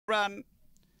run.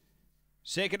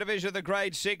 Second division of the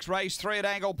Grade 6, race 3 at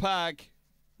Angle Park.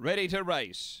 Ready to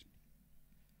race.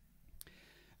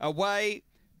 Away.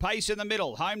 Pace in the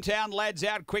middle. Hometown Lads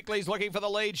out quickly. He's looking for the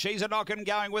lead. She's a knockin'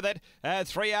 going with it.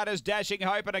 3 out is Dashing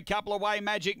Hope and a couple away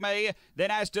Magic Me. Then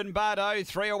Aston Bardo.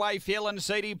 3 away Feel and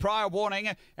Seedy. Prior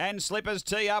Warning and Slippers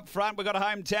T up front. We've got a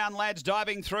Hometown Lads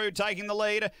diving through, taking the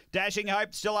lead. Dashing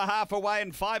Hope still a half away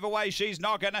and 5 away. She's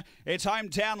knocking. It's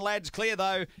Hometown Lads clear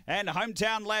though, and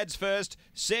Hometown Lads first.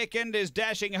 Second is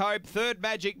Dashing Hope. Third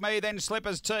Magic Me. Then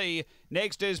Slippers T.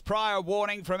 Next is Prior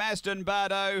Warning from Aston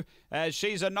Bardo.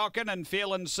 She's a knockin' and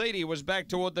Feel and Seedy was back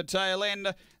toward the tail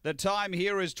end. The time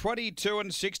here is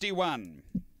 22:61.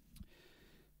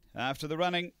 After the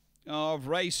running of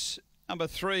race number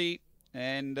 3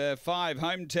 and 5,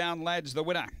 Hometown Lads the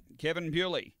winner. Kevin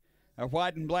Bewley, a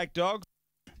white and black dog.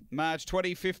 March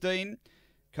 2015.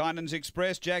 Kynan's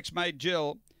Express, Jack's Mate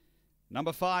Jill.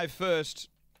 Number 5 first.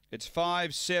 It's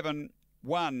 5, 7,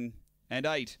 1 and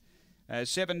 8.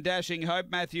 7 Dashing Hope,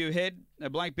 Matthew Head. A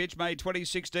Black Bitch, May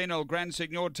 2016, El Grand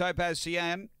Signor, Topaz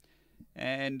Sian.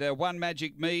 And 1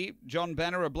 Magic Me, John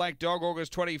Banner, a Black Dog,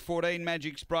 August 2014,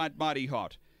 Magic Sprite, Mighty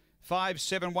Hot. 5,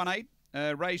 7, 1, 8,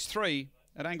 race 3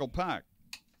 at Angle Park.